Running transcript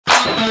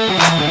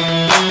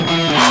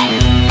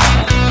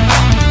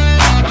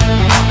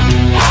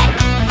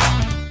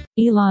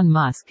Elon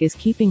Musk is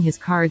keeping his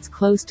cards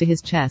close to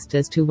his chest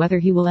as to whether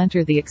he will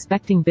enter the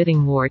expecting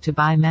bidding war to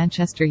buy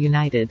Manchester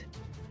United.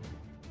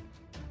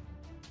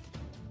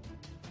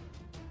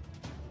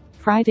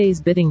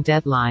 Friday's bidding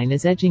deadline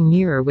is edging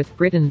nearer, with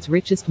Britain's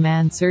richest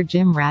man Sir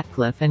Jim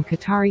Ratcliffe and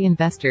Qatari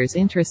investors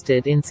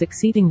interested in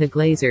succeeding the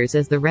Glazers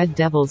as the Red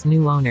Devils'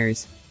 new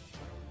owners.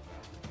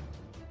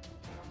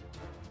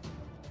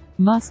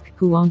 Musk,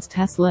 who owns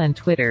Tesla and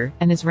Twitter,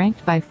 and is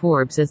ranked by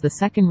Forbes as the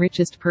second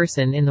richest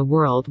person in the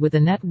world with a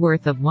net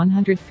worth of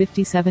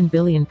 £157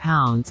 billion,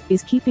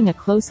 is keeping a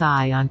close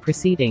eye on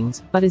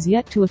proceedings, but is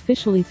yet to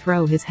officially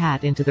throw his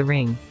hat into the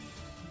ring.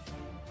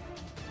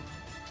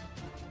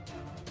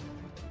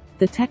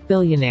 The tech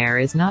billionaire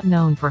is not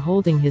known for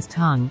holding his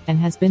tongue, and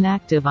has been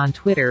active on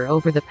Twitter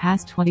over the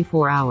past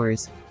 24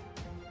 hours.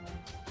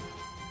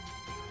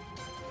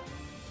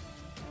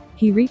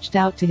 He reached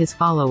out to his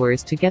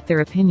followers to get their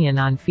opinion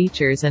on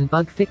features and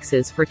bug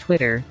fixes for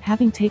Twitter,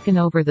 having taken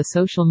over the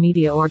social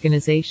media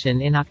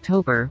organization in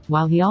October,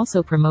 while he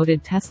also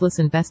promoted Tesla's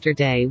Investor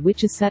Day,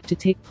 which is set to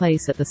take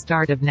place at the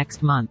start of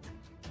next month.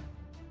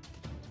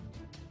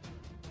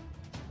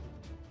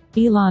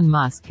 Elon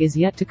Musk is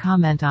yet to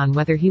comment on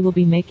whether he will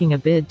be making a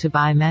bid to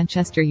buy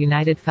Manchester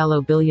United.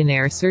 Fellow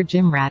billionaire Sir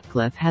Jim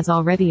Ratcliffe has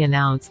already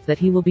announced that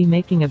he will be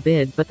making a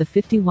bid, but the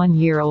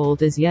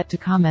 51-year-old is yet to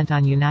comment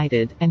on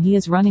United, and he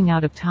is running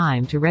out of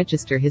time to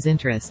register his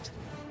interest.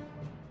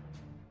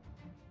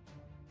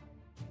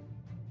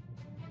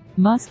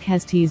 Musk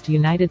has teased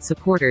United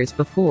supporters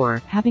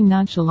before, having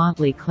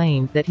nonchalantly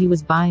claimed that he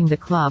was buying the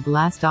club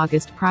last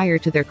August prior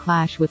to their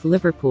clash with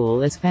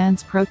Liverpool as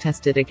fans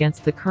protested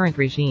against the current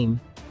regime.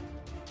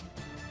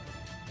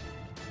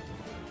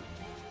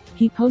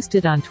 He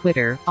posted on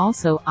Twitter,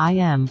 also, "I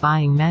am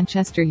buying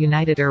Manchester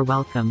United,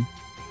 welcome."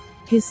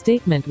 His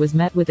statement was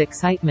met with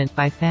excitement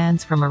by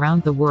fans from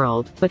around the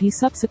world, but he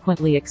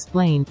subsequently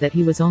explained that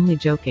he was only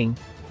joking.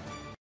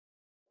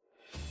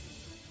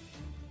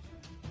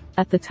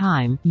 At the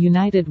time,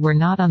 United were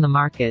not on the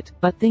market,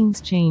 but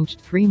things changed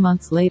 3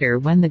 months later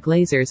when the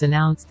Glazers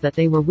announced that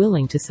they were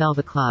willing to sell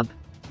the club.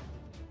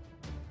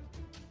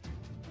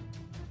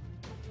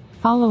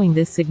 Following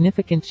this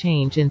significant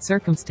change in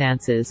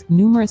circumstances,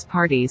 numerous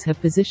parties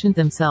have positioned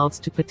themselves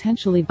to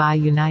potentially buy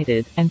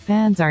United, and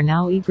fans are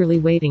now eagerly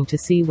waiting to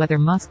see whether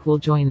Musk will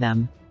join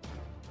them.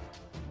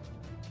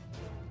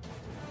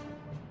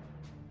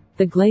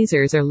 The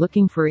Glazers are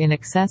looking for in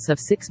excess of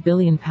 £6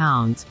 billion,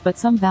 but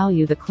some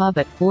value the club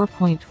at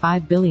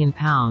 £4.5 billion,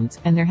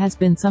 and there has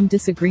been some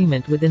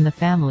disagreement within the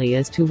family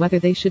as to whether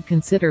they should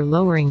consider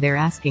lowering their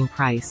asking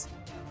price.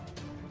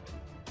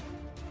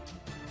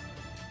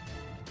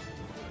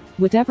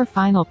 Whatever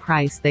final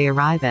price they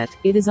arrive at,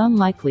 it is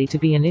unlikely to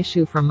be an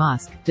issue for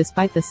Musk,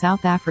 despite the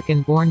South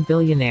African-born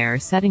billionaire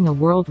setting a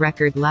world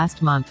record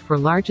last month for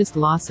largest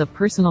loss of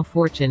personal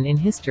fortune in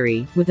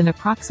history, with an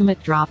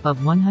approximate drop of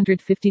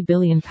 £150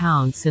 billion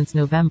since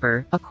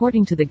November,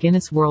 according to the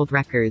Guinness World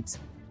Records.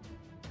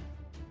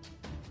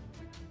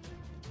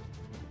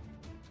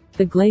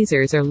 The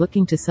Glazers are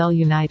looking to sell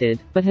United,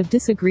 but have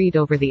disagreed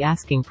over the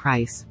asking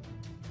price.